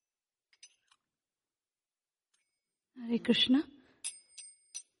हरे कृष्ण।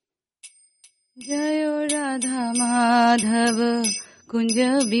 जय राधा माधव कुंज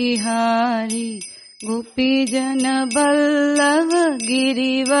बिहारी, गोपी जन बल्लभ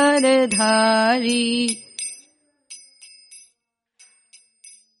गिरिवर धारी।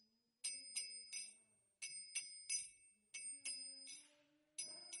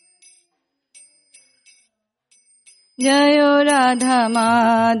 जय राधा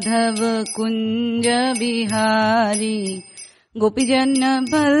माधव कुंज बिहारी, गोपी जन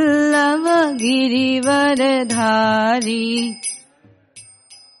बल्लभ गिरिवर धारी।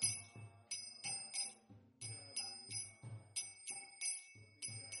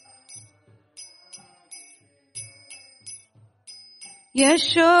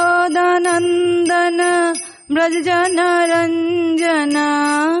 यशोदानंदन ब्रज जन रंजना,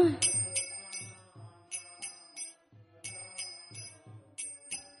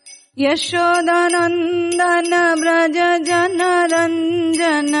 यशोदानंदन ब्रज जन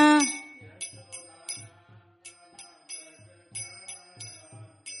रंजना।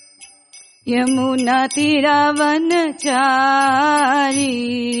 यमुना तीरावनचारी,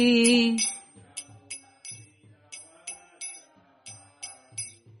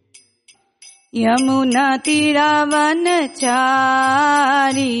 यमुना तीरावनचारी।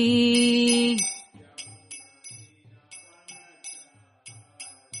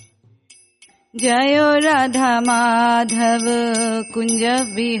 जय राधा माधव कुंज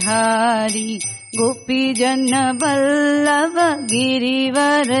बिहारी, गोपी जन बल्लभ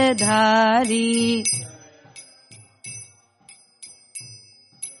गिरिवर धारी।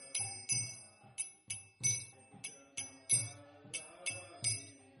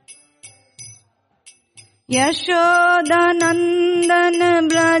 यशोदानंदन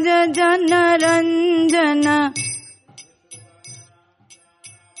ब्रज जन रंजना,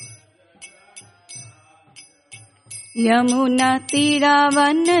 यमुना तीरावनचारी।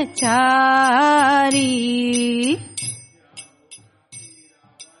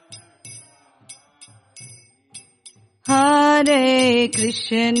 हरे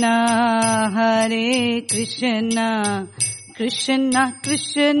कृष्णा कृष्णा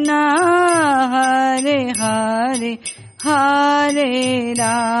कृष्णा हरे हरे, हरे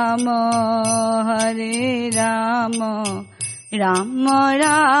राम राम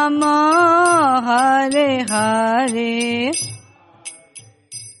राम हरे हरे।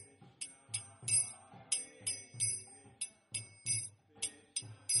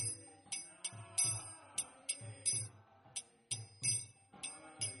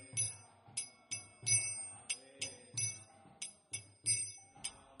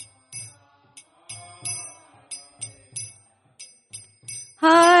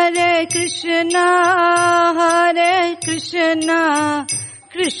 हरे कृष्णा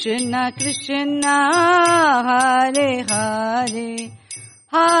कृष्णा कृष्णा हरे हरे,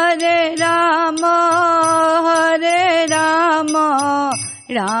 हरे राम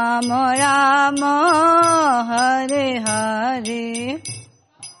राम राम हरे हरे।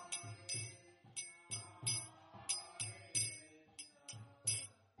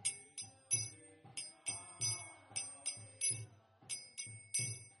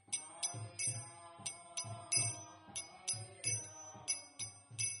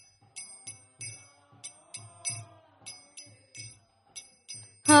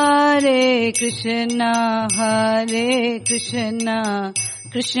 हरे कृष्णा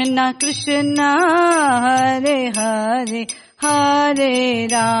कृष्णा कृष्णा हरे हरे, हरे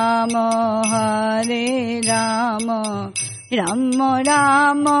राम राम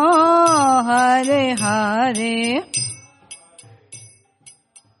राम हरे हरे।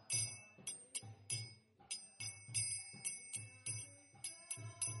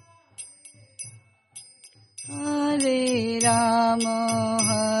 हरे राम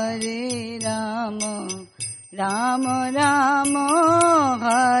राम राम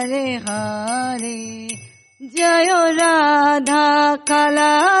हरे हरे। जय राधा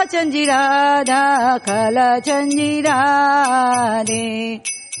काला चंजी राधा काला चंजी राधे,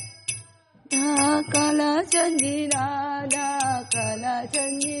 काला चंजी राधा काला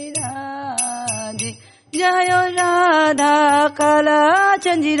चंजी राधे। जय राधा काला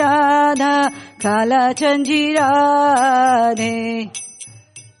चंजी राधा काला चंजी राधे।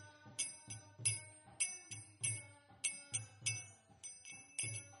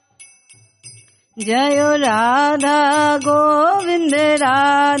 जय राधा गोविंद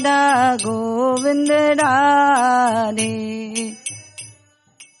राधे।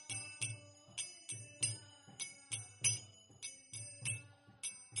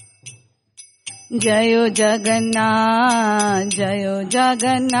 जयो जगन्नाथ जयो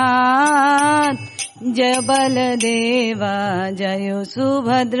जगन्नाथ जय बलदेवा जयो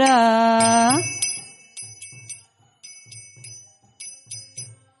सुभद्रा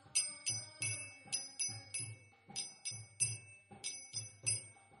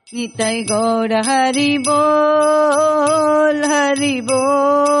निताय गौर हरि बोल हरि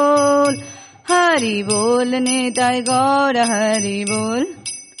बोल हरि बोल निताय गौर हरि बोल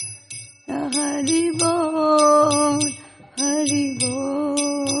हरि बोल हरि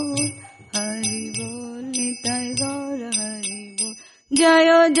बोल हरि बोल निताय गौर हरि बोल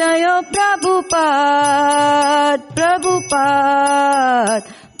जयो जयो प्रभुपाद प्रभुपाद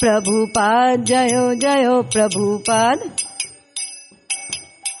प्रभुपाद जयो जयो प्रभुपाद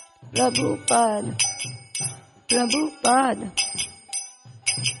प्रभुपाद प्रभुपाद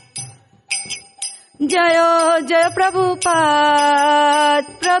जयो जय प्रभुपाद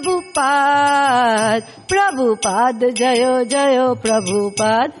प्रभुपाद प्रभुपाद जयो जयो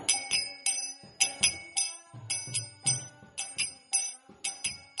प्रभुपाद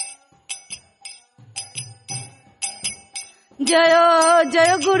जयो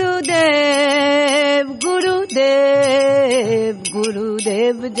जय गुरुदेव गुरुदेव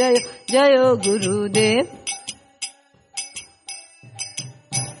गुरुदेव जय जयो गुरुदेव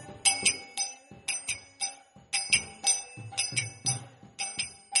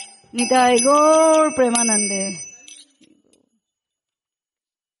निताय गौर प्रेमानंदे।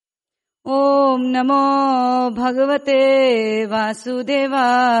 ओम नमो भगवते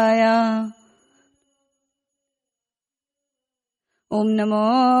वासुदेवाय ओम नमो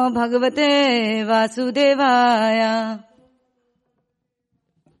भगवते वासुदेवाय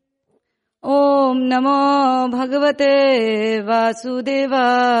ओम नमो भगवते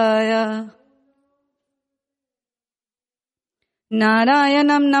वासुदेवाय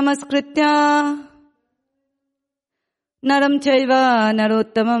नारायणं नमस्कृत्य नरं चैव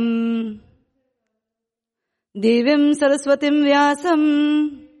नरोत्तमं देवीं सरस्वतीं व्यासं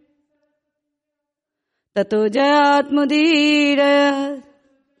ततो जयात्मुदीरयेत्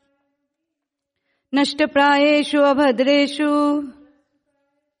नष्टप्रायेषु अभद्रेषु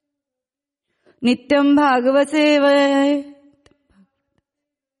नित्यं भागवसेवये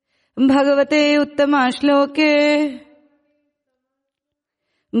भगवते उत्तमश्लोके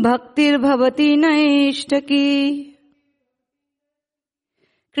भक्तिर्भवति नैष्ठकी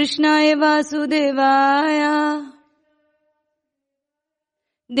कृष्णाय वासुदेवाय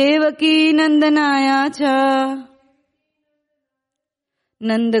देवकी नंदनाय च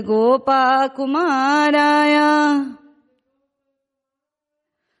नंदगोपाकुमाराय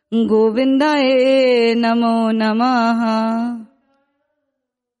गोविन्दाय नमो नमः।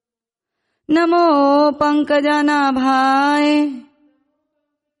 नमो पंकजनाभाय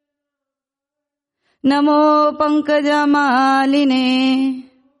नमो पंकजमालिने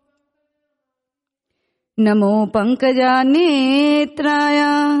नमो पंकजानेत्राय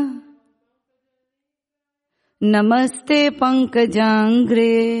नमस्ते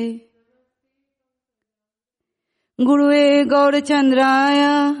पंकजांग्रे गुरुवे गौरचंद्राय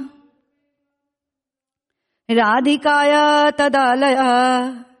राधिकाय तदालय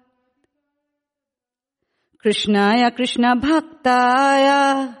कृष्णाय कृष्ण भक्ताय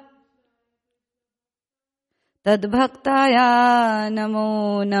तद्भक्ताय नमो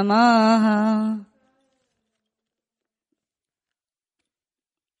नमः।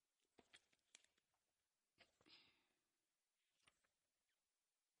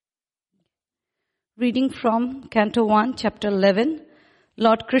 Reading from Canto 1, Chapter 11,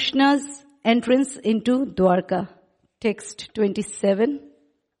 Lord Krishna's entrance into Dwarka. Text 27.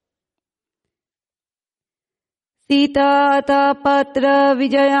 Sita patra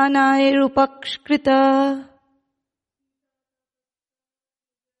vijayanayirupashkrita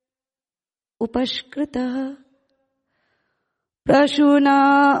upashkrita prashuna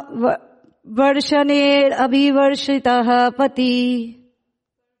varshaner abhivarshitah pati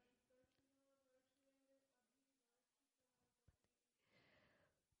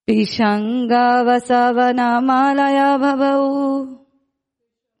Pishanga vasavana malaya bhavau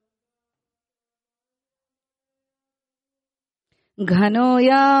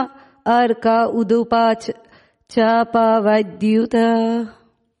Ghanoya arka udupa chapa vadyuta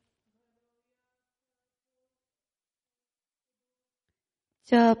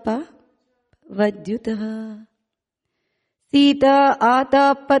Chapa vadyuta Sita ata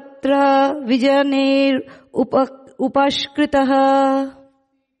patra vijaner upashkritaha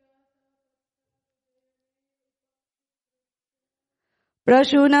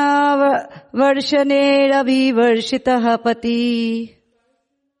प्रशुना वर्षनेरभिवर्षितः पति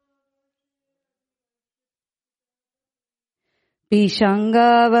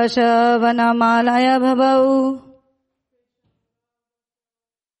पिशङ्गावशवनमालय भवौ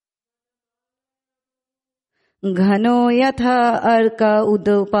घनो यथा अर्क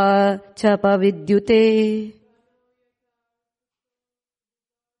उदुपचप विद्युते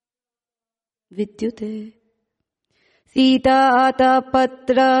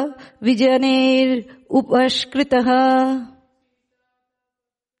सीतातपत्र विजनेरुपस्कृतः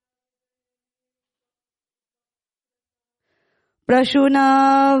प्रसूना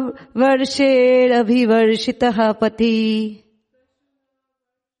वर्षेरभिवर्षितः पथि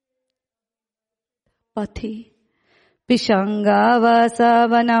पिशङ्गावसवनमालय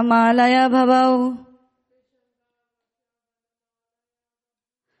भवौ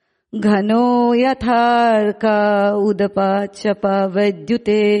घनो यथार्क उदपचप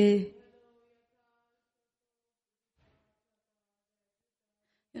विद्युते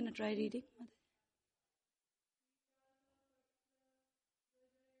You want to try reading?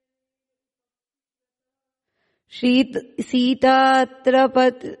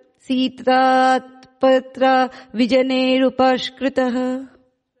 सीतात्पत्र विजनेरुपस्कृतः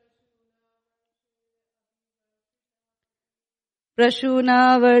Prasuna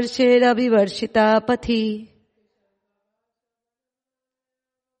वर्षेरभिवर्षिता पथि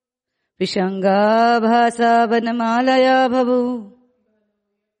पिशङ्गाभासवनमालय भवौ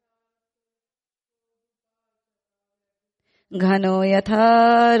घनो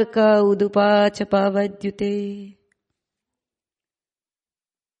यथार्क उदुपचप विद्युते.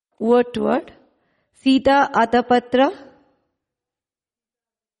 Word to word. Sita Atapatra,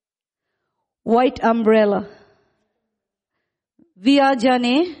 white umbrella.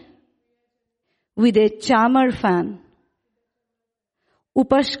 Vyajane, with a charmer fan.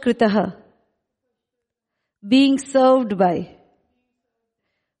 Upaskritaha, being served by.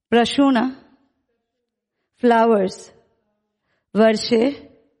 Prashuna, flowers. Varshe,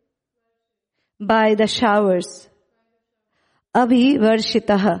 by the showers.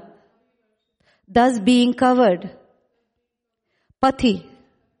 Abhivarshitaha, thus being covered. Pathi,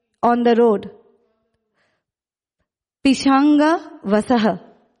 on the road. Pishanga vasaha,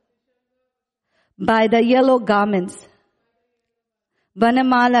 by the yellow garments.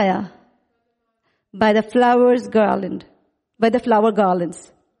 Vanamalaya, by the flowers garland, by the flower garlands.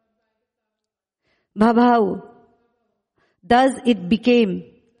 Bhabhau, thus it became.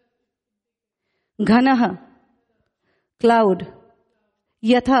 Ghanaha, cloud.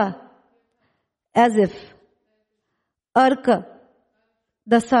 Yatha, as if. Arka,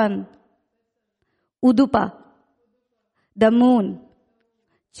 the sun. Udupa, the moon.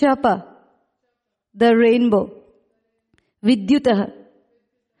 Chapa, the rainbow. Vidyutaha,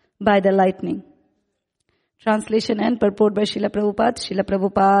 by the lightning. Translation and purport by Srila Prabhupada. Srila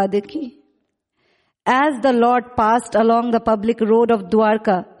Prabhupada ki. As the Lord passed along the public road of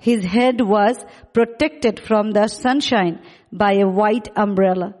Dwarka, his head was protected from the sunshine by a white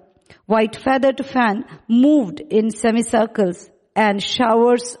umbrella. White feathered fan moved in semicircles and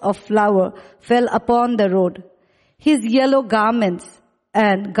showers of flower fell upon the road. His yellow garments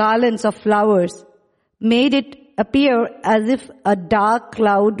and garlands of flowers made it appear as if a dark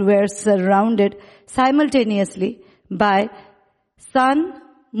cloud were surrounded simultaneously by sun,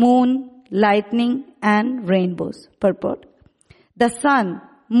 moon, lightning and rainbows. Purport. The sun,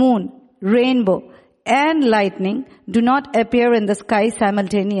 moon, rainbow and lightning do not appear in the sky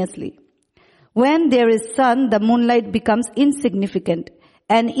simultaneously. When there is sun, the moonlight becomes insignificant.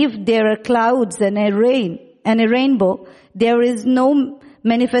 And if there are clouds and a rainbow, there is no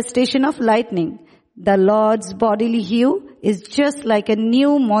manifestation of lightning. The Lord's bodily hue is just like a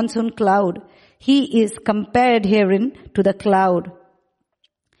new monsoon cloud. He is compared herein to the cloud.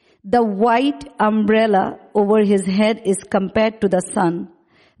 The white umbrella over his head is compared to the sun.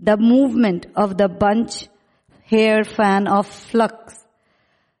 The movement of the bunch hair fan of flux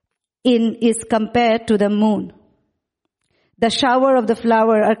is compared to the moon. The shower of the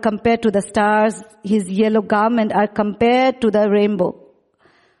flower are compared to the stars. His yellow garment are compared to the rainbow.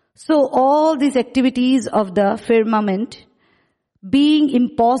 So all these activities of the firmament being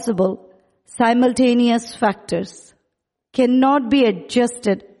impossible, simultaneous factors cannot be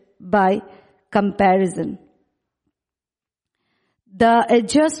adjusted by comparison. The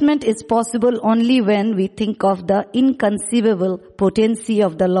adjustment is possible only when we think of the inconceivable potency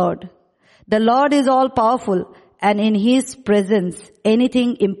of the Lord. The Lord is all powerful, and in His presence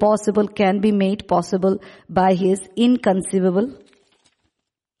anything impossible can be made possible by His inconceivable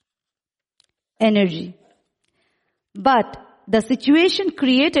energy. But the situation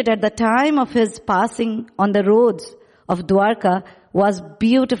created at the time of His passing on the roads of Dwarka was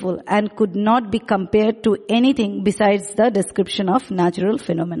beautiful and could not be compared to anything besides the description of natural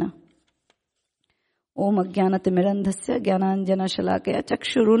phenomena. Om Ajnanatimirandhasya Jnananjana Shalakaya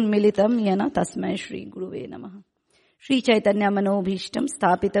Chakshurunmilitam Yena Tasmai Shri Guruve Namaha. Shri Chaitanya Manobhishtam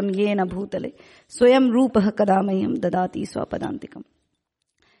Sthapitam Yena Bhutale Swayam Rupah Kadamayam Dadati Swapadantikam.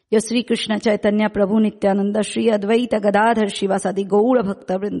 Yo Sri Krishna Chaitanya Prabhu Nityananda Shri Advaita Gadadhar Shivasadi Gaura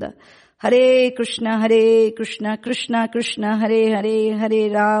Bhakta Vrinda. Hare Krishna, Krishna Krishna, Hare Hare,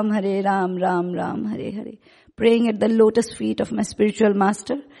 Hare Ram, Ram Ram, Hare Hare. Praying at the lotus feet of my spiritual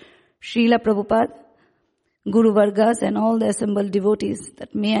master, Srila Prabhupada, Guru Vargas and all the assembled devotees,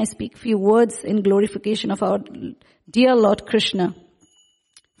 that may I speak few words in glorification of our dear Lord Krishna,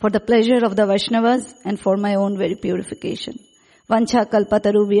 for the pleasure of the Vaishnavas and for my own very purification. Vancha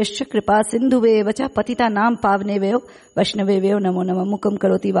kalpataru vyascha kripa sindhuve vacha patita nam pavneveyo vaishnaveyo namo nama mukam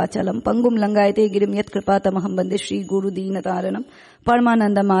karoti vachalam pangum langayate girim yat kripa tamaham bande Shri Guru Deenataranam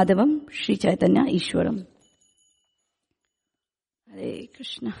Paramananda Madhavam Shri Chaitanya Ishwaram. Hare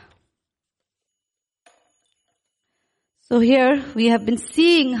Krishna. So here we have been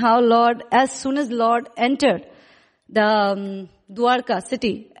seeing how Lord, as soon as Lord entered the Dwarka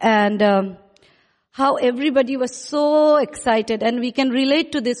city, and how everybody was so excited, and we can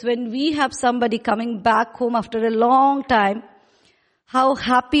relate to this when we have somebody coming back home after a long time, how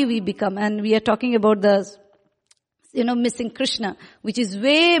happy we become. And we are talking about the, missing Krishna, which is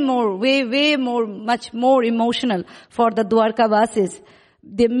way more, much more emotional for the Dwarka Vasis.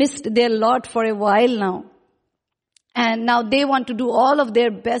 They missed their Lord for a while now. And now they want to do all of their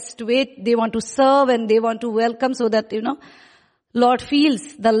best way. They want to serve and they want to welcome so that, Lord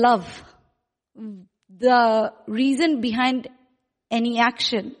feels the love. The reason behind any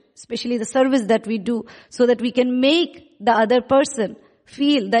action, especially the service that we do, so that we can make the other person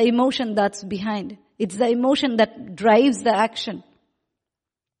feel the emotion that's behind. It's the emotion that drives the action.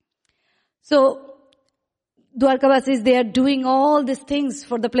 So, Dwarkavasis, they are doing all these things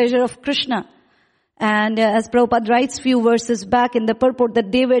for the pleasure of Krishna. And as Prabhupada writes few verses back in the purport,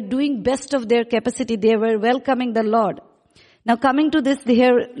 that they were doing best of their capacity. They were welcoming the Lord. Now coming to this,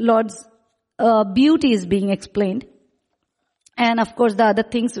 here Lord's beauty is being explained. And of course the other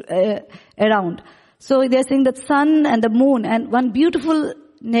things around. So they're saying that sun and the moon, and one beautiful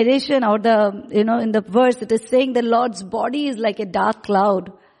narration or in the verse it is saying the Lord's body is like a dark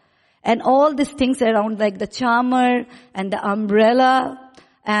cloud. And all these things around, like the charmer and the umbrella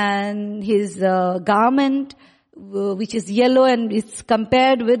and his garment, which is yellow and is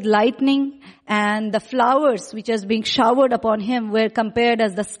compared with lightning, and the flowers which is being showered upon him were compared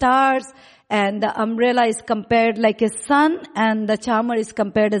as the stars, and the umbrella is compared like a sun, and the charmer is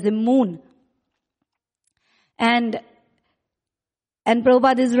compared as a moon. And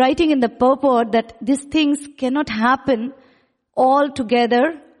Prabhupada is writing in the purport that these things cannot happen all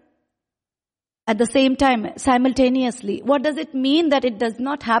together at the same time, simultaneously. What does it mean that it does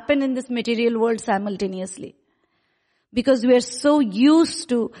not happen in this material world simultaneously? Because we are so used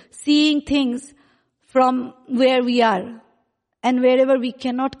to seeing things from where we are. And wherever we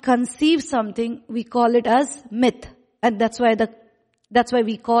cannot conceive something, we call it as myth. And that's why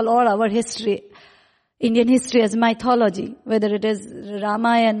we call all our history, Indian history, as mythology. Whether it is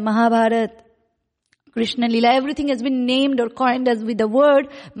Ramayana, Mahabharata, Krishna Lila, everything has been named or coined as with the word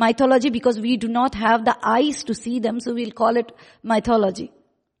mythology because we do not have the eyes to see them, so we'll call it mythology.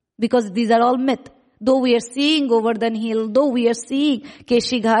 Because these are all myth. Though we are seeing Govardhan Hill, though we are seeing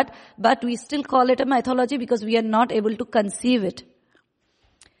Keshi Ghat, but we still call it a mythology because we are not able to conceive it.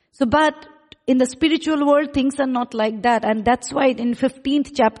 So, but in the spiritual world, things are not like that. And that's why in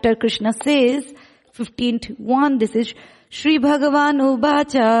 15th chapter, Krishna says, 15th 1, this is Shri Bhagavan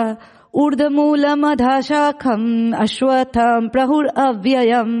Ubacha Urdhamulam Adhashakam Ashwatham Prahur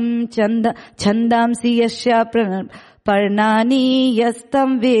Avyayam Chandamsi Yasya Parnani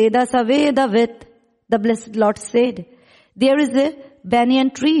Yastam Veda Savedavit. The blessed Lord said, there is a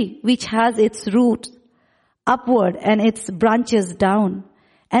banyan tree which has its roots upward and its branches down,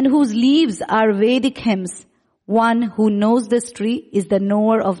 and whose leaves are Vedic hymns. One who knows this tree is the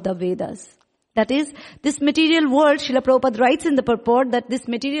knower of the Vedas. That is, this material world, Srila Prabhupada writes in the purport that this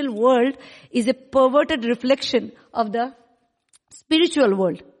material world is a perverted reflection of the spiritual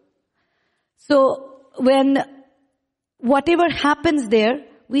world. So, when whatever happens there,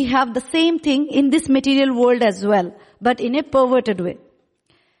 we have the same thing in this material world as well, but in a perverted way.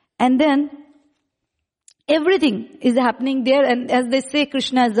 And then, everything is happening there, and as they say,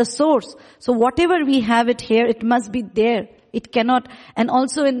 Krishna is the source. So whatever we have it here, it must be there. It cannot, and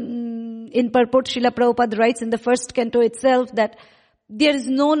also in purport, Srila Prabhupada writes in the first canto itself that there is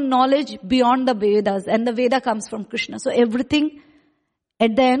no knowledge beyond the Vedas, and the Veda comes from Krishna. So everything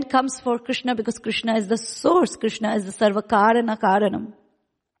at the end comes for Krishna, because Krishna is the source. Krishna is the Sarva Karana Karanam.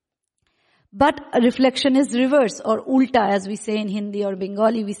 But a reflection is reverse, or ulta, as we say in Hindi or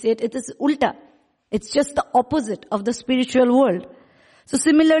Bengali, we say it is ulta. It's just the opposite of the spiritual world. So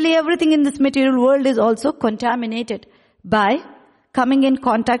similarly, everything in this material world is also contaminated by coming in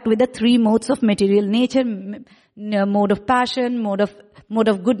contact with the three modes of material nature, mode of passion, mode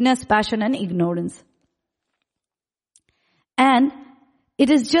of goodness, passion, and ignorance. And it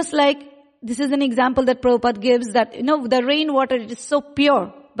is just like, this is an example that Prabhupada gives, that, the rainwater, it is so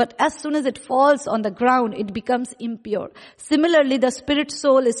pure, but as soon as it falls on the ground, it becomes impure. Similarly, the spirit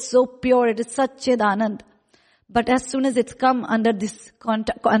soul is so pure, it is Satchid Anand. But as soon as it's come under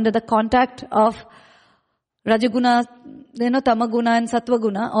under the contact of Rajaguna, Tamaguna and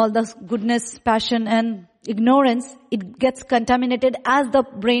Satvaguna, all the goodness, passion and ignorance, it gets contaminated as the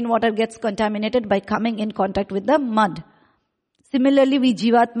rainwater gets contaminated by coming in contact with the mud. Similarly, we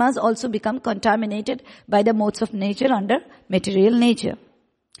Jivatmas also become contaminated by the modes of nature under material nature.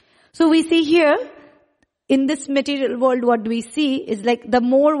 So we see here, in this material world, what we see is like the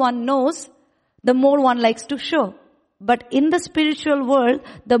more one knows, the more one likes to show. But in the spiritual world,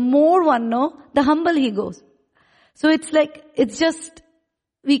 the more one knows, the humble he goes. So it's just,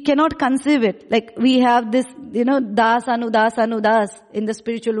 we cannot conceive it. Like we have this, das, anudas in the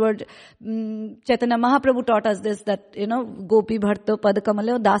spiritual world. Chaitanya Mahaprabhu taught us this, that, Gopi Bharto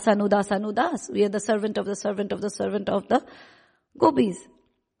Padakamaleo das anudas. We are the servant of the servant of the servant of the gopis,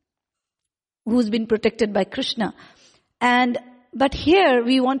 who's been protected by Krishna. But here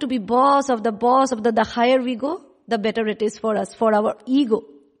we want to be boss of the higher we go, the better it is for us, for our ego.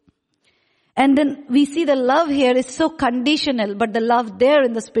 And then we see the love here is so conditional, but the love there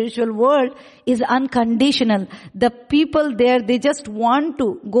in the spiritual world is unconditional. The people there, they just want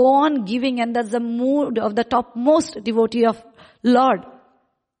to go on giving, and that's the mood of the topmost devotee of Lord,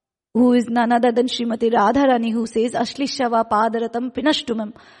 who is none other than Srimati Radharani, who says, Ashlishava Padaratam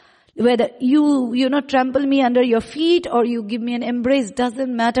Pinashtumam. Whether you trample me under your feet or you give me an embrace,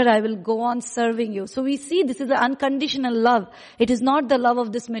 doesn't matter, I will go on serving you. So we see this is an unconditional love. It is not the love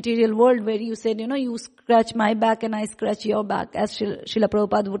of this material world where you said, you scratch my back and I scratch your back, as Srila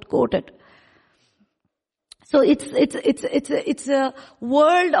Prabhupada would quote it. So it's a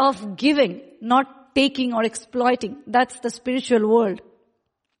world of giving, not taking or exploiting. That's the spiritual world.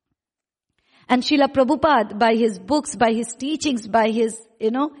 And Srila Prabhupada, by his books, by his teachings, by his,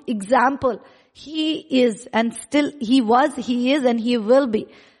 example, he is, and still he is, and he will be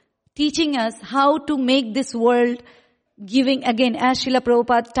teaching us how to make this world giving again. As Srila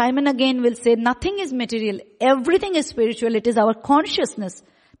Prabhupada time and again will say, nothing is material. Everything is spiritual. It is our consciousness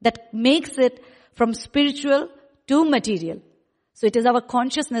that makes it from spiritual to material. So it is our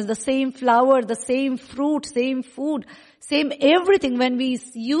consciousness, the same flower, the same fruit, same food, same everything. When we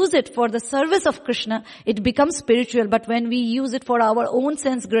use it for the service of Krishna, it becomes spiritual. But when we use it for our own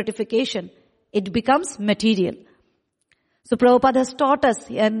sense gratification, it becomes material. So Prabhupada has taught us,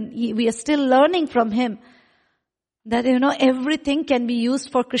 and we are still learning from him, that, everything can be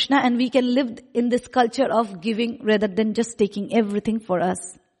used for Krishna, and we can live in this culture of giving rather than just taking everything for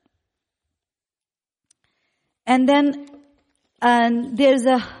us. And there's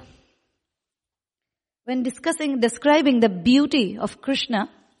when describing the beauty of Krishna,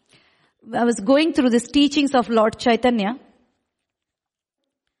 I was going through these teachings of Lord Chaitanya.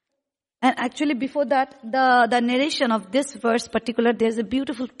 And actually before that, the narration of this verse particular, there's a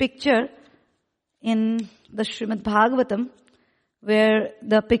beautiful picture in the Srimad Bhagavatam, where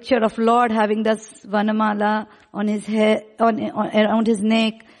the picture of Lord having this Vanamala on his head, around his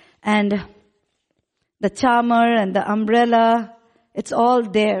neck, and the charmer and the umbrella, it's all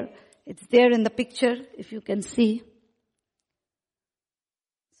there. It's there in the picture, if you can see.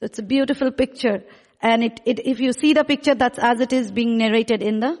 So it's a beautiful picture. And if you see the picture, that's as it is being narrated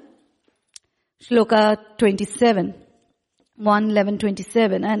in the Shloka 27,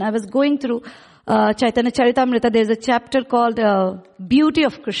 1:11-27. And I was going through Chaitanya Charitamrita. There's a chapter called Beauty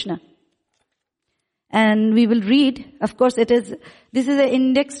of Krishna. And we will read, of course this is an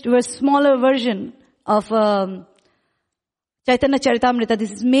indexed to a smaller version of Chaitanya Charitamrita.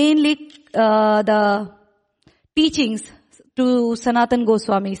 This is mainly the teachings to Sanatan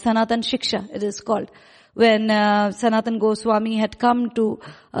Goswami, Sanatan Shiksha it is called. When Sanatan Goswami had come to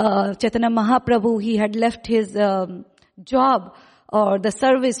Chaitanya Mahaprabhu, he had left his job or the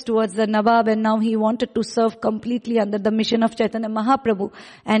service towards the Nawab, and now he wanted to serve completely under the mission of Chaitanya Mahaprabhu.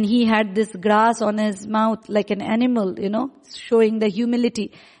 And he had this grass on his mouth like an animal, showing the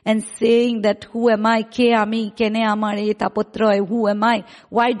humility and saying that, who am I? Ke ami, kene amare tapotroy, who am I?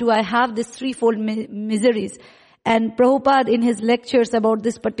 Why do I have these threefold miseries? And Prabhupada, in his lectures about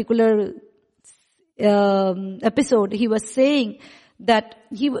this particular episode, he was saying that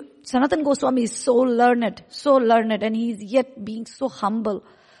Sanatana Goswami is so learned, and he is yet being so humble,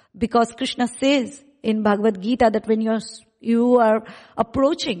 because Krishna says in Bhagavad Gita that when you are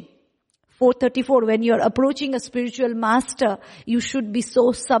approaching 434, when you are approaching a spiritual master, you should be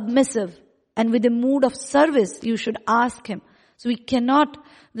so submissive, and with a mood of service, you should ask him. So we cannot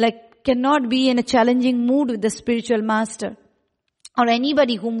be in a challenging mood with the spiritual master or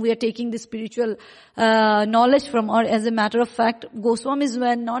anybody whom we are taking the spiritual knowledge from. Or as a matter of fact, Goswamis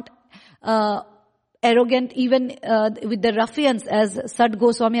were not arrogant even with the ruffians, as Sad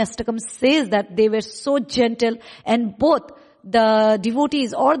Goswami Astakam says that they were so gentle, and both the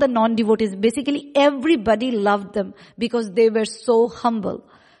devotees or the non-devotees, basically everybody loved them because they were so humble.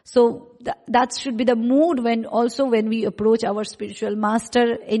 So that should be the mood when we approach our spiritual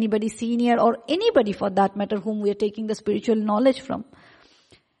master, anybody senior or anybody for that matter whom we are taking the spiritual knowledge from.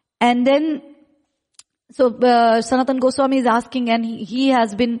 And then, Sanatana Goswami is asking, and he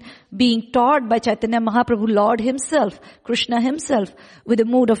has been being taught by Chaitanya Mahaprabhu, Lord himself, Krishna himself, with the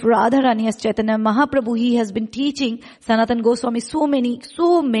mood of Radharani as Chaitanya Mahaprabhu. He has been teaching Sanatana Goswami so many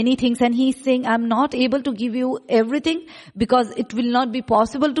things, and he is saying, I'm not able to give you everything because it will not be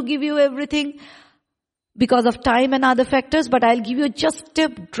possible to give you everything because of time and other factors, but I'll give you just a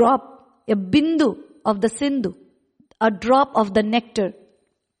drop, a bindu of the Sindhu, a drop of the nectar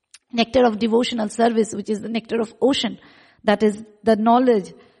of devotional service, which is the nectar of ocean. That is the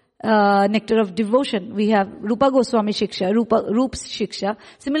knowledge, nectar of devotion. We have Rupa Goswami Shiksha, Rups Shiksha.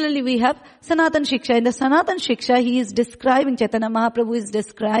 Similarly, we have Sanatan Shiksha. In the Sanatan Shiksha, Chaitanya Mahaprabhu is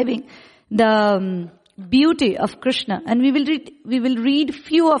describing the beauty of Krishna. And we will read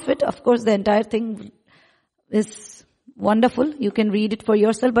few of it. Of course, the entire thing is wonderful. You can read it for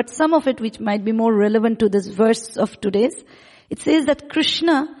yourself. But some of it, which might be more relevant to this verse of today's, it says that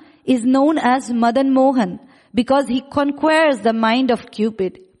Krishna is known as Madan Mohan because he conquers the mind of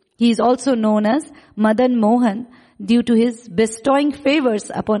Cupid. He is also known as Madan Mohan due to his bestowing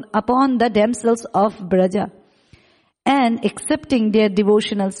favors upon the damsels of Braja and accepting their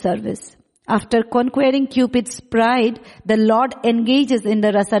devotional service. After conquering Cupid's pride, the Lord engages in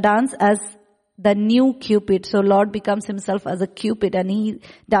the rasa dance as the new Cupid. So Lord becomes himself as a Cupid and he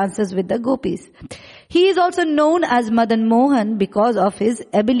dances with the gopis. He is also known as Madan Mohan because of his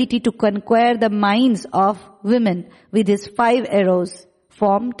ability to conquer the minds of women with his 5 arrows: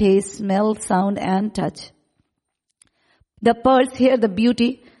 form, taste, smell, sound and touch. The pearls, here the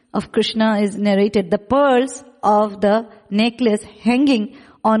beauty of Krishna is narrated. The pearls of the necklace hanging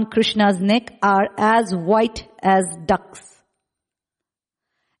on Krishna's neck are as white as ducks.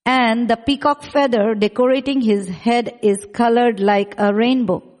 And the peacock feather decorating his head is colored like a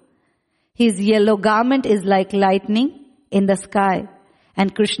rainbow. His yellow garment is like lightning in the sky.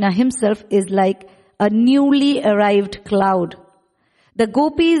 And Krishna himself is like a newly arrived cloud. The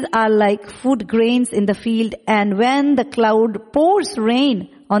gopis are like food grains in the field, and when the cloud pours rain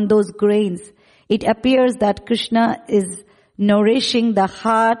on those grains, it appears that Krishna is nourishing the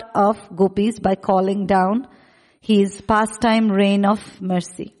heart of gopis by calling down his pastime rain of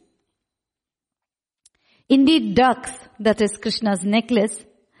mercy. Indeed, ducks, that is Krishna's necklace,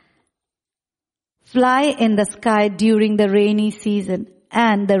 fly in the sky during the rainy season,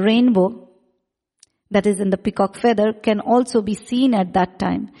 and the rainbow, that is in the peacock feather, can also be seen at that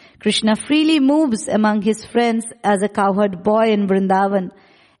time. Krishna freely moves among his friends as a cowherd boy in Vrindavan,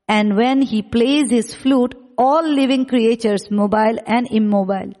 and when he plays his flute, all living creatures, mobile and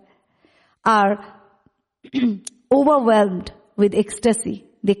immobile, are overwhelmed with ecstasy.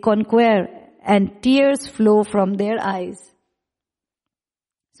 They conquer and tears flow from their eyes.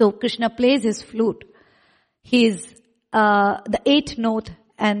 So Krishna plays his flute. The 8th note,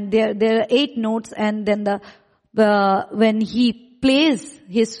 and there are 8 notes, and then when he plays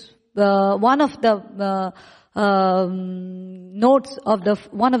his one of the notes of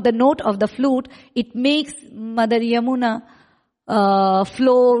the flute, it makes Mother Yamuna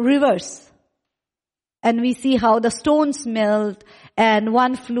flow rivers. And we see how the stones melt, and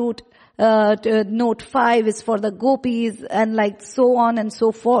one flute, note 5 is for the gopis, and like so on and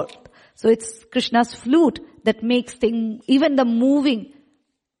so forth. So it's Krishna's flute that makes even the moving,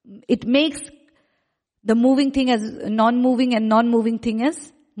 it makes the moving thing as non-moving and non-moving thing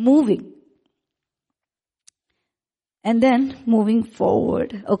as moving. And then moving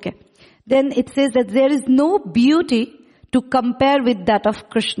forward. Okay. Then it says that there is no beauty to compare with that of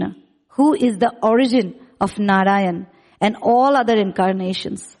Krishna, who is the origin of Narayan and all other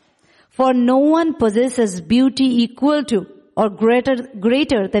incarnations. For no one possesses beauty equal to or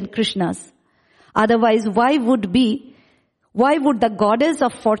greater than Krishna's. Otherwise, why would the goddess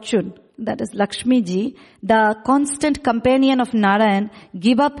of fortune, that is Lakshmi ji, the constant companion of Narayan,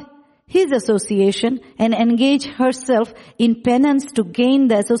 give up his association and engage herself in penance to gain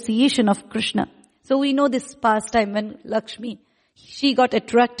the association of Krishna? So we know this pastime when Lakshmi, she got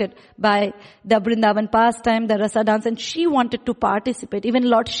attracted by the Vrindavan pastime, the rasa dance, and she wanted to participate. Even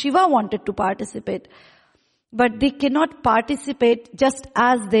Lord Shiva wanted to participate. But they cannot participate just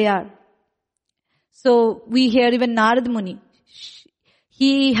as they are. So we hear even Narad Muni.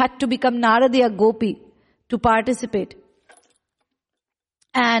 He had to become Naradiya Gopi to participate.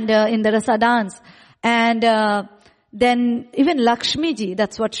 And in the rasa dance. And then even Lakshmi ji,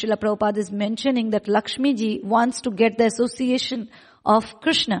 that's what Srila Prabhupada is mentioning, that Lakshmi ji wants to get the association of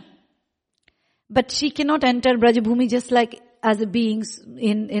Krishna. But she cannot enter Brajabhumi just like as a being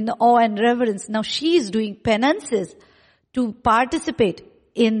in awe and reverence. Now she is doing penances to participate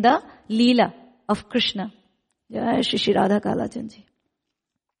in the Leela of Krishna. Jai Shri Shri Radha Kalachand ji.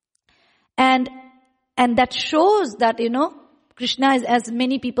 And that shows that, Krishna is, as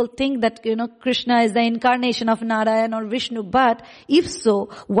many people think that, Krishna is the incarnation of Narayan or Vishnu. But if so,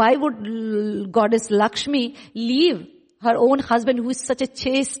 why would Goddess Lakshmi leave her own husband who is such a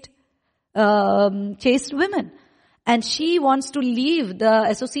chaste woman? And she wants to leave the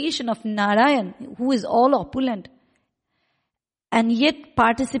association of Narayan, who is all opulent, and yet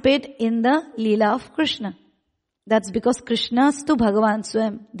participate in the Leela of Krishna. That's because Krishnastu Bhagavan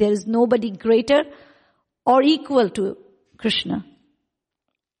Swayam. There is nobody greater or equal to Krishna.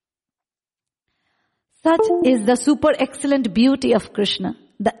 Such is the super excellent beauty of Krishna,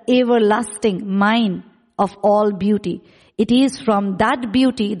 the everlasting mine of all beauty. It is from that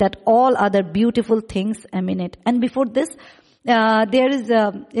beauty that all other beautiful things emanate. And before this,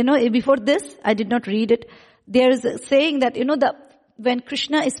 before this, I did not read it. There is a saying that, when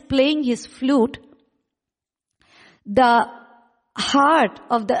Krishna is playing his flute, the heart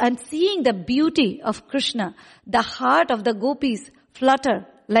of and seeing the beauty of Krishna, the heart of the gopis flutter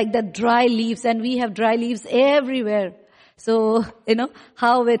like the dry leaves, and we have dry leaves everywhere. So,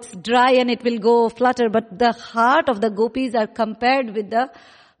 how it's dry and it will go flutter, but the heart of the gopis are compared with the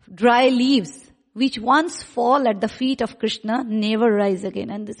dry leaves, which once fall at the feet of Krishna, never rise again.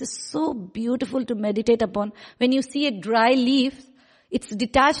 And this is so beautiful to meditate upon. When you see a dry leaf, it's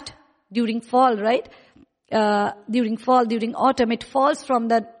detached during fall, right? During autumn, it falls from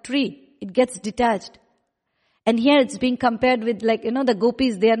the tree. It gets detached. And here it's being compared with the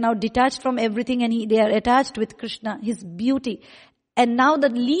gopis, they are now detached from everything and they are attached with Krishna, his beauty. And now the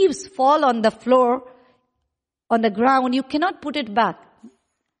leaves fall on the floor, on the ground. You cannot put it back.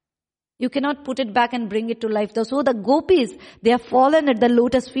 You cannot put it back and bring it to life. So the gopis, they have fallen at the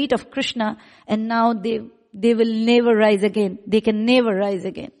lotus feet of Krishna, and now they will never rise again. They can never rise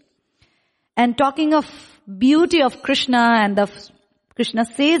again. And talking of beauty of Krishna, and Krishna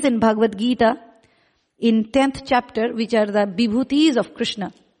says in Bhagavad Gita, in 10th chapter, which are the vibhutis of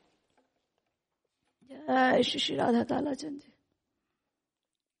Krishna.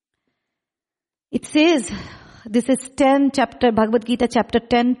 It says, this is 10 chapter, Bhagavad Gita chapter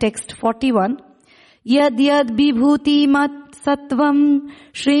 10, text 41. Yad yad vibhuti mat sattvam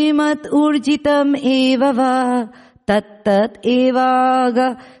shrimat urjitam eva va tattat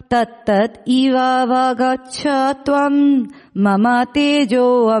evaga tattat ivavaga tvam mama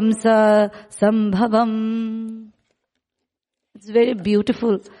tejo amsa sambhavam. It's very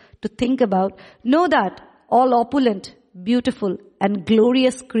beautiful to think about. Know that all opulent, beautiful and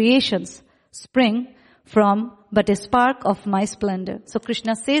glorious creations spring from but a spark of my splendor. So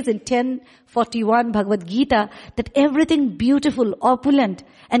Krishna says in 10:41 Bhagavad Gita that everything beautiful, opulent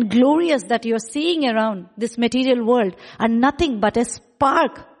and glorious that you're seeing around this material world are nothing but a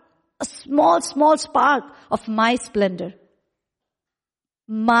spark, a small spark of my splendor,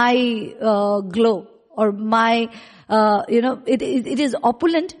 my glow, or my, it is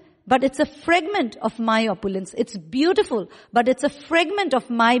opulent, but it's a fragment of my opulence. It's beautiful, but it's a fragment of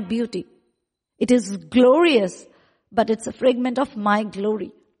my beauty. It is glorious, but it's a fragment of my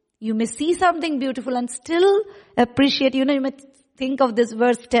glory. You may see something beautiful and still appreciate, you may think of this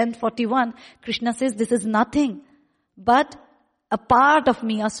verse 10:41. Krishna says this is nothing but a part of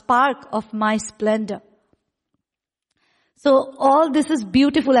me, a spark of my splendor. So all this is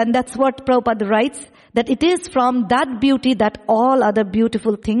beautiful, and that's what Prabhupada writes, that it is from that beauty that all other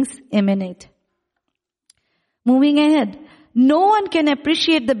beautiful things emanate. Moving ahead. No one can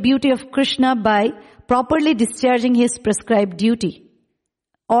appreciate the beauty of Krishna by properly discharging his prescribed duty,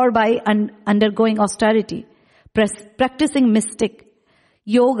 or by undergoing austerity, practicing mystic,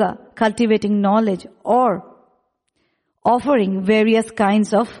 yoga, cultivating knowledge, or offering various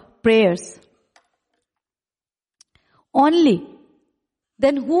kinds of prayers. only,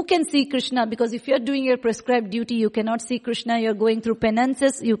 then who can see Krishna? Because if you're doing your prescribed duty, you cannot see Krishna. You're going through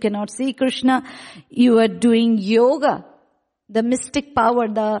penances, you cannot see Krishna. You are doing yoga, the mystic power,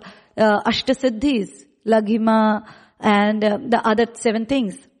 the Ashtasiddhis, Laghima, and the other 7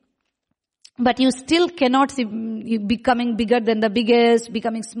 things. But you still cannot see, you becoming bigger than the biggest,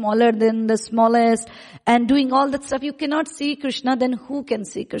 becoming smaller than the smallest, and doing all that stuff. You cannot see Krishna, then who can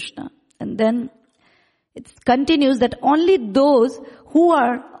see Krishna? And then it continues that only those who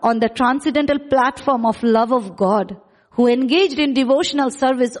are on the transcendental platform of love of God, who engaged in devotional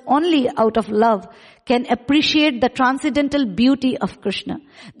service only out of love, can appreciate the transcendental beauty of Krishna.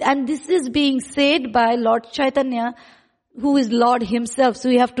 And this is being said by Lord Chaitanya, who is Lord himself. So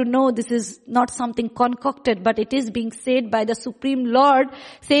you have to know this is not something concocted, but it is being said by the Supreme Lord,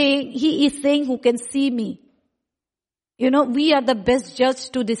 saying, he is saying, who can see me? We are the best judge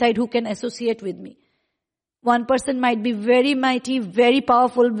to decide who can associate with me. One person might be very mighty, very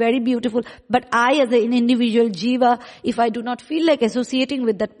powerful, very beautiful, but I as an individual jiva, if I do not feel like associating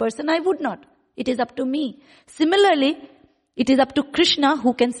with that person, I would not. It is up to me. Similarly, it is up to Krishna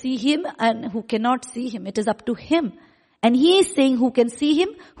who can see him and who cannot see him. It is up to him. And he is saying who can see him,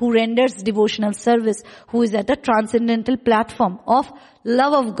 who renders devotional service, who is at a transcendental platform of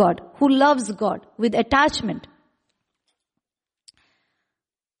love of God, who loves God with attachment.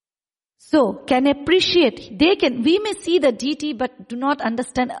 So, can appreciate, we may see the deity but do not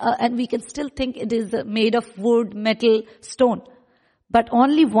understand, and we can still think it is made of wood, metal, stone. But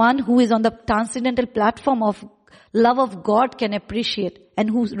only one who is on the transcendental platform of love of God can appreciate, and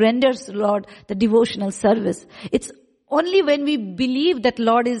who renders Lord the devotional service. It's only when we believe that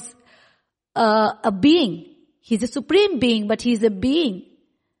Lord is a being, He's a supreme being, but He's a being,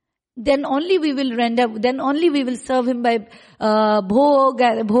 then only we will serve Him by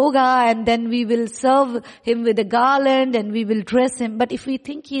bhoga, and then we will serve Him with a garland, and we will dress Him. But if we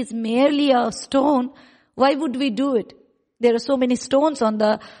think He is merely a stone, why would we do it? There are so many stones on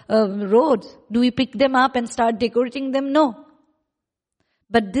the roads. Do we pick them up and start decorating them? No.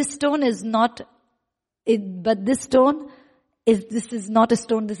 But this stone is not, this is not a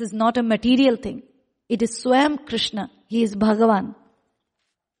stone, this is not a material thing. It is Swayam Krishna. He is Bhagavan.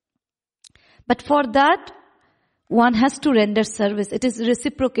 But for that, one has to render service. It is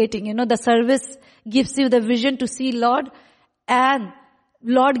reciprocating. The service gives you the vision to see Lord, and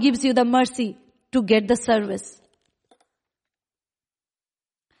Lord gives you the mercy to get the service.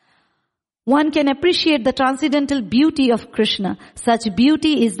 One can appreciate the transcendental beauty of Krishna. Such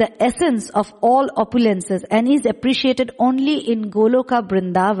beauty is the essence of all opulences and is appreciated only in Goloka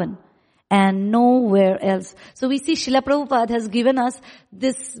Vrindavan and nowhere else. So we see Srila Prabhupada has given us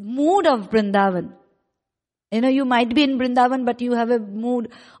this mood of Vrindavan. You might be in Vrindavan, but you have a mood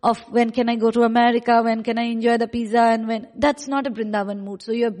of when can I go to America, when can I enjoy the pizza, and when. That's not a Vrindavan mood.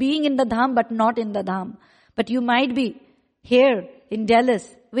 So you're being in the Dham, but not in the Dham. But you might be here in Dallas,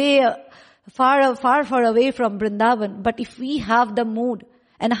 way far away from Vrindavan. But if we have the mood,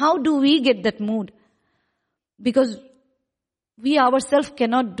 and how do we get that mood? Because we ourselves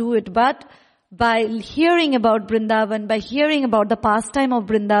cannot do it, but by hearing about Vrindavan, by hearing about the pastime of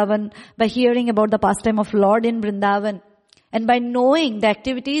Vrindavan, by hearing about the pastime of Lord in Vrindavan, and by knowing the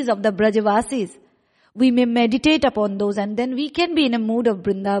activities of the Brajavasis, we may meditate upon those, and then we can be in a mood of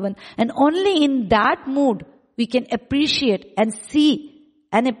Vrindavan. And only in that mood we can appreciate and see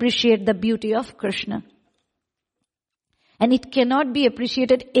and appreciate the beauty of Krishna. And it cannot be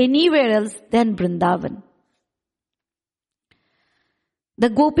appreciated anywhere else than Vrindavan. The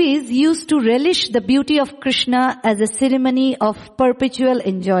gopis used to relish the beauty of Krishna as a ceremony of perpetual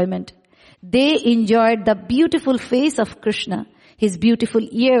enjoyment. They enjoyed the beautiful face of Krishna, his beautiful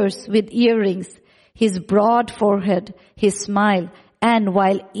ears with earrings, his broad forehead, his smile, and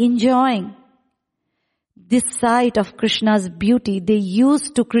while enjoying this sight of Krishna's beauty, they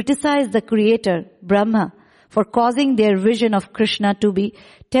used to criticize the Creator, Brahma, for causing their vision of Krishna to be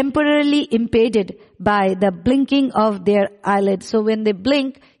temporarily impeded by the blinking of their eyelids. So when they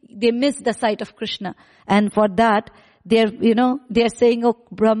blink, they miss the sight of Krishna. And for that, they're saying, oh,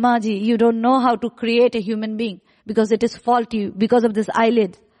 Brahmaji, you don't know how to create a human being because it is faulty because of this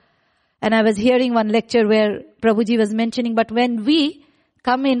eyelid. And I was hearing one lecture where Prabhuji was mentioning, but when we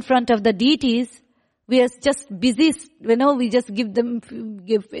come in front of the deities, we are just busy, we just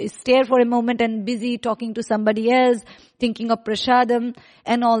stare for a moment and busy talking to somebody else, thinking of prasadam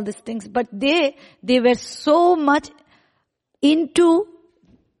and all these things. But they were so much into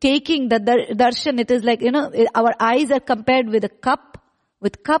taking the darshan. It is like, our eyes are compared with a cup,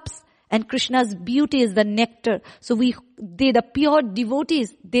 with cups, and Krishna's beauty is the nectar. So the pure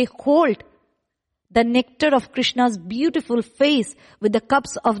devotees, they hold the nectar of Krishna's beautiful face with the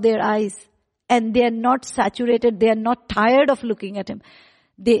cups of their eyes. And they are not saturated, they are not tired of looking at him.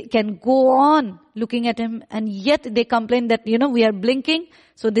 They can go on looking at him, and yet they complain that, we are blinking,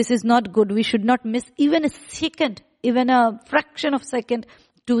 so this is not good. We should not miss even a second, even a fraction of a second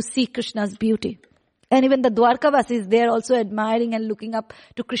to see Krishna's beauty. And even the Dwarkavasis, they are also admiring and looking up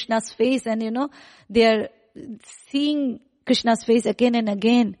to Krishna's face, and they are seeing Krishna's face again and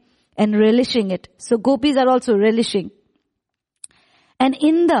again and relishing it. So gopis are also relishing. And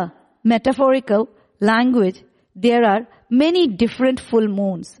in the metaphorical language, there are many different full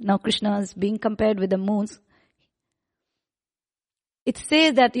moons. Now Krishna is being compared with the moons. It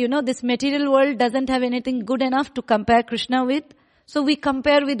says that, this material world doesn't have anything good enough to compare Krishna with. So we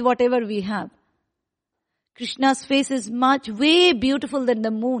compare with whatever we have. Krishna's face is way beautiful than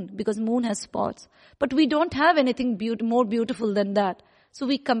the moon, because moon has spots. But we don't have anything more beautiful than that. So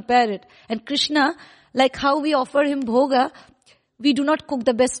we compare it. And Krishna, like how we offer him bhoga, we do not cook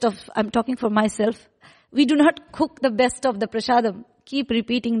the best of, I'm talking for myself, we do not cook the best of the prasadam. Keep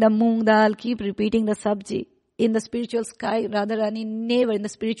repeating the moong dal, keep repeating the sabji. In the spiritual sky, Radharani never, in the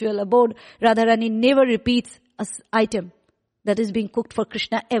spiritual abode, Radharani never repeats an item that is being cooked for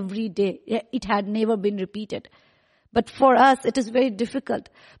Krishna every day. It had never been repeated. But for us, it is very difficult.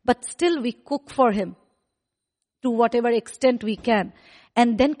 But still we cook for him to whatever extent we can.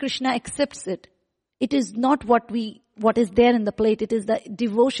 And then Krishna accepts it. It is not what is there in the plate. It is the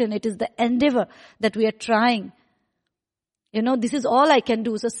devotion. It is the endeavor that we are trying. This is all I can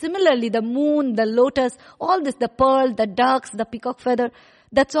do. So similarly, the moon, the lotus, all this, the pearl, the ducks, the peacock feather,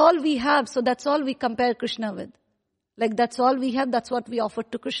 that's all we have. So that's all we compare Krishna with. Like that's all we have. That's what we offer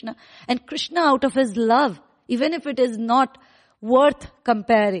to Krishna. And Krishna, out of his love, even if it is not worth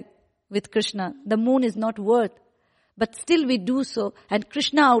comparing with Krishna, the moon is not worth, but still we do so. And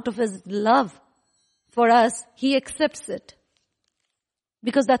Krishna, out of his love for us, he accepts it.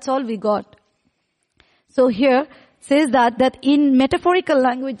 Because that's all we got. So here says that in metaphorical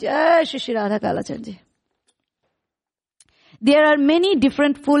language, Shri Radha Kalachandji, there are many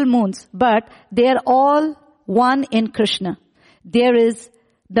different full moons, but they are all one in Krishna. There is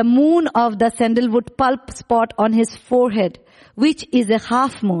the moon of the sandalwood pulp spot on his forehead, which is a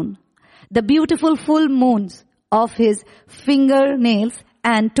half moon. The beautiful full moons of his fingernails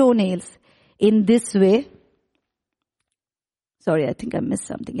and toenails. In this way, sorry, I think I missed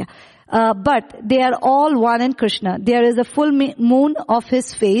something. Yeah. But they are all one in Krishna. There is a full moon of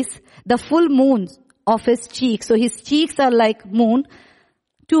his face, the full moons of his cheeks. So his cheeks are like moon,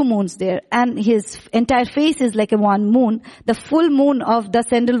 2 moons there. And his entire face is like a 1 moon. The full moon of the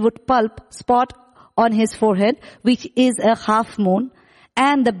sandalwood pulp spot on his forehead, which is a half moon.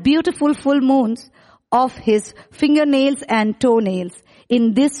 And the beautiful full moons of his fingernails and toenails.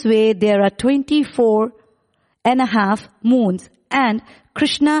 In this way, there are 24 and a half moons, and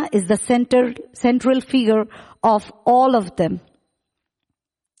Krishna is the central figure of all of them.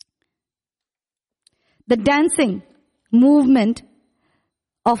 The dancing movement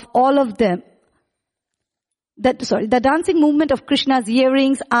of all of them, the dancing movement of Krishna's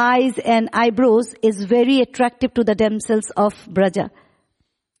earrings, eyes, and eyebrows is very attractive to the damsels of Braja.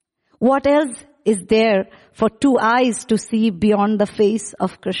 What else is there for 2 eyes to see beyond the face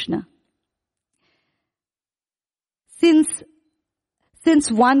of Krishna?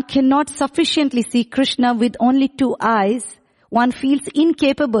 Since one cannot sufficiently see Krishna with only 2 eyes, one feels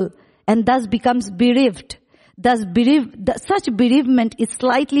incapable and thus becomes bereaved. Such bereavement is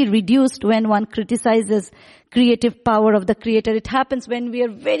slightly reduced when one criticizes creative power of the Creator. It happens when we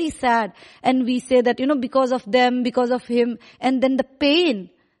are very sad and we say that, because of them, because of him, and then the pain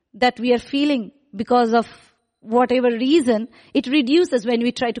that we are feeling because of whatever reason, it reduces when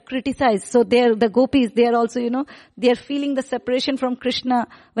we try to criticize. So the gopis, they are also, they are feeling the separation from Krishna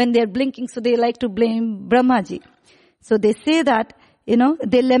when they are blinking, so they like to blame Brahmaji. So they say that,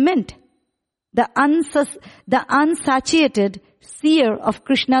 they lament the unsatiated seer of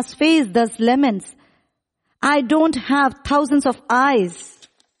Krishna's face thus laments, I don't have thousands of eyes,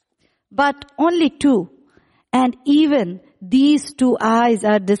 but only 2. And even these 2 eyes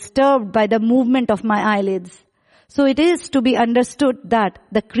are disturbed by the movement of my eyelids. So it is to be understood that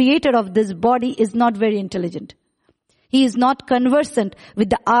the creator of this body is not very intelligent. He is not conversant with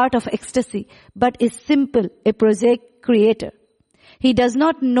the art of ecstasy, but is simple, a prosaic creator. He does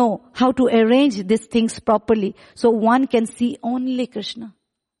not know how to arrange these things properly, so one can see only Krishna.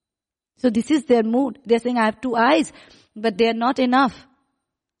 So this is their mood. They are saying, I have 2 eyes, but they are not enough.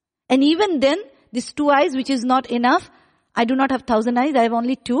 And even then, these 2 eyes, which is not enough, I do not have 1,000 eyes, I have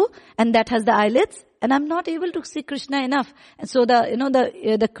only 2, and that has the eyelids, and I'm not able to see Krishna enough. And so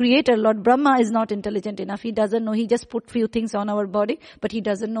the creator, Lord Brahma, is not intelligent enough. He doesn't know. He just put few things on our body, but he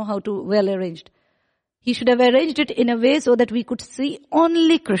doesn't know how to well arranged. He should have arranged it in a way so that we could see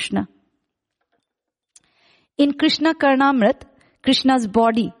only Krishna. In Krishna Karnamrit, Krishna's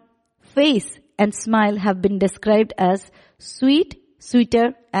body, face and smile have been described as sweet,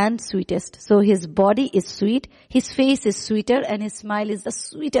 sweeter and sweetest. So his body is sweet, his face is sweeter, and his smile is the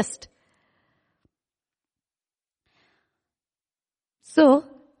sweetest. So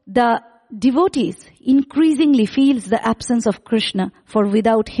the devotees increasingly feels the absence of Krishna, for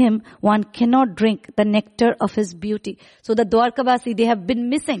without him one cannot drink the nectar of his beauty. So the Dwarkavasi, they have been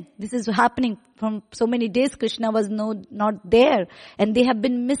missing. This is happening from so many days. Krishna was not there, and they have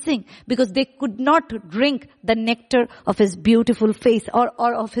been missing because they could not drink the nectar of his beautiful face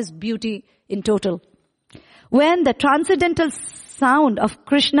or of his beauty in total. When the transcendental sound of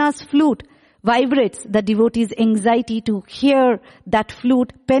Krishna's flute vibrates, the devotee's anxiety to hear that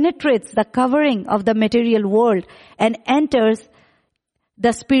flute penetrates the covering of the material world and enters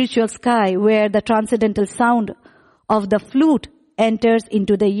the spiritual sky, where the transcendental sound of the flute enters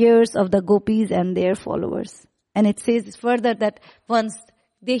into the ears of the gopis and their followers. And it says further that once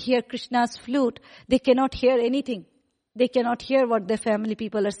they hear Krishna's flute, they cannot hear anything. They cannot hear what their family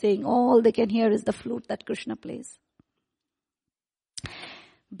people are saying. All they can hear is the flute that Krishna plays.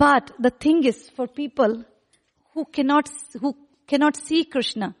 But the thing is, for people who cannot see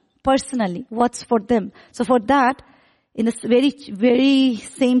Krishna personally, what's for them? So for that, in this very, very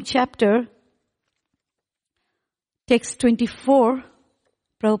same chapter, text 24,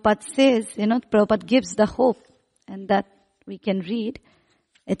 Prabhupada says, Prabhupada gives the hope, and that we can read.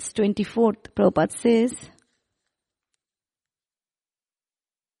 It's 24th, Prabhupada says,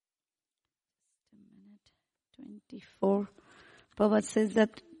 24, Prabhupada says that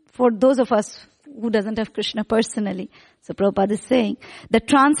for those of us who doesn't have Krishna personally, so Prabhupada is saying, the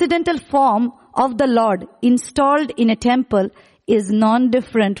transcendental form of the Lord installed in a temple is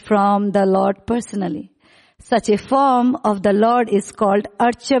non-different from the Lord personally. Such a form of the Lord is called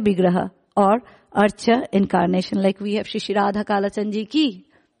Archa Vigraha or Archa incarnation, like we have Shri Radha Kalachandji ki.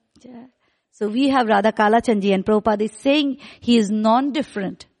 So we have Radha Kalachandji, and Prabhupada is saying he is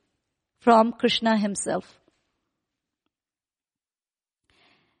non-different from Krishna himself.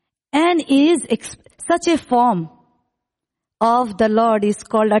 And such a form of the Lord is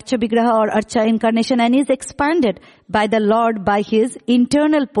called Archa Vigraha or Archa incarnation, and is expanded by the Lord by his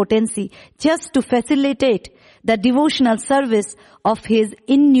internal potency just to facilitate the devotional service of his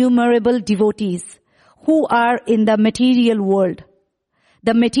innumerable devotees who are in the material world.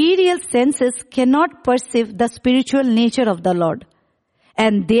 The material senses cannot perceive the spiritual nature of the Lord,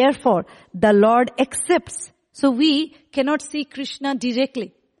 and therefore the Lord accepts. So we cannot see Krishna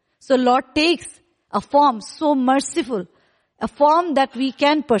directly. So Lord takes a form so merciful, a form that we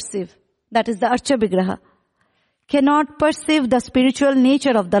can perceive. That is the Archa Vigraha. Cannot perceive the spiritual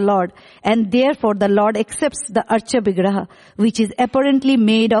nature of the Lord, and therefore the Lord accepts the Archa Vigraha, which is apparently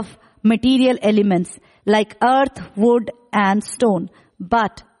made of material elements like earth, wood and stone.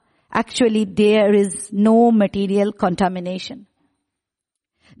 But actually there is no material contamination.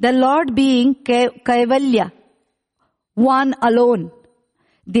 The Lord being Kaivalya, one alone,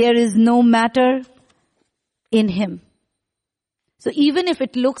 there is no matter in him. So even if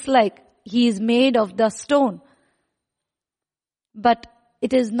it looks like he is made of the stone, but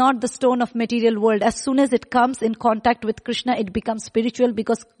it is not the stone of material world. As soon as it comes in contact with Krishna, it becomes spiritual,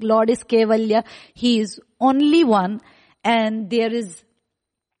 because Lord is Kevalya. He is only one, and there is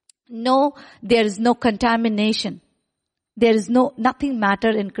no contamination. There is nothing matter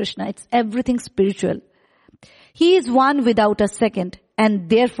in Krishna. It's everything spiritual. He is one without a second, and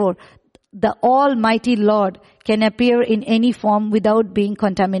therefore the Almighty Lord can appear in any form without being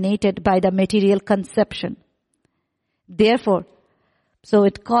contaminated by the material conception. Therefore, so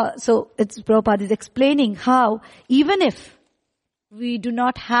Prabhupada is explaining how even if we do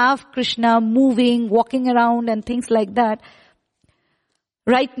not have Krishna moving, walking around and things like that,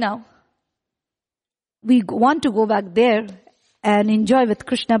 right now, we want to go back there and enjoy with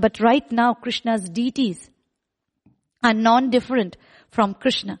Krishna, but right now Krishna's deities are non-different from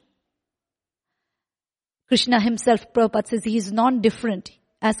Krishna. Krishna himself, Prabhupada says, he is non-different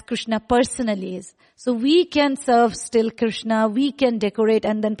as Krishna personally is. So we can serve still Krishna, we can decorate,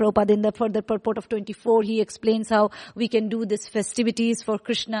 and then Prabhupada in the further purport of 24, he explains how we can do these festivities for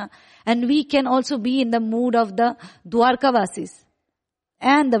Krishna, and we can also be in the mood of the Dwarkavasis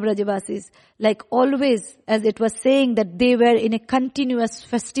and the Vrajavasis, like always, as it was saying that they were in a continuous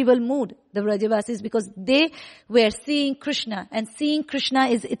festival mood, the Vrajavasis, because they were seeing Krishna, and seeing Krishna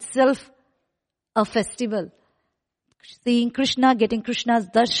is itself a festival. Seeing Krishna, getting Krishna's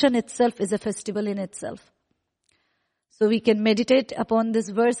darshan itself is a festival in itself. So we can meditate upon this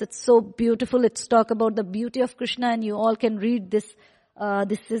verse. It's so beautiful. It's talk about the beauty of Krishna, and you all can read this.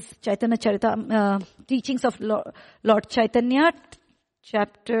 This is Chaitanya Charita, teachings of Lord Chaitanya,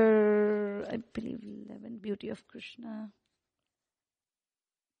 chapter, I believe 11, beauty of Krishna.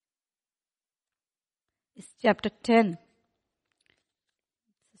 It's chapter 10.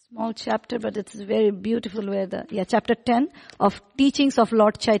 It's a small chapter, but it's very beautiful chapter 10 of teachings of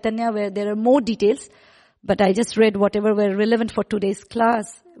Lord Chaitanya, where there are more details. But I just read whatever were relevant for today's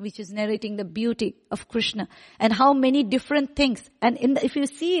class, which is narrating the beauty of Krishna and how many different things. And if you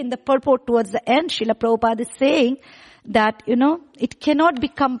see in the purport towards the end, Srila Prabhupada is saying that, it cannot be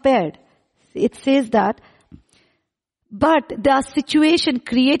compared. It says that, but the situation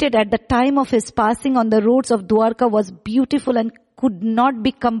created at the time of his passing on the roads of Dwarka was beautiful and could not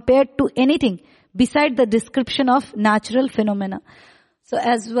be compared to anything beside the description of natural phenomena. So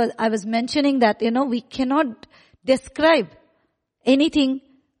I was mentioning that, we cannot describe anything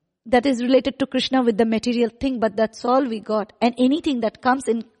that is related to Krishna with the material thing, but that's all we got. And anything that comes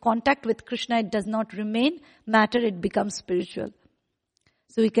in contact with Krishna, it does not remain matter, it becomes spiritual.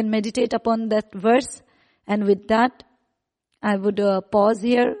 So we can meditate upon that verse. And with that, I would pause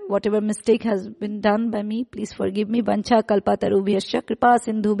here. Whatever mistake has been done by me, please forgive me. Vancha kalpatarubhyascha kripa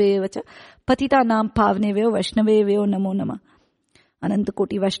sindhubheva patita nam pavneveyo vaishnaveyo namo namah. अनंत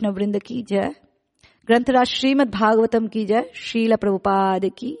कोटि वैष्णव वृंद की जय. ग्रंथराज श्रीमद् भागवतम की जय. श्रील प्रभुपाद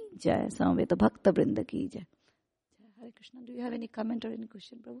की जय. समवेत भक्त वृंद की जय. Hare Krishna. Do you have any comment or any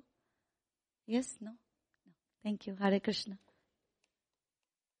question, Prabhu? Yes? No? Thank you. Hare Krishna.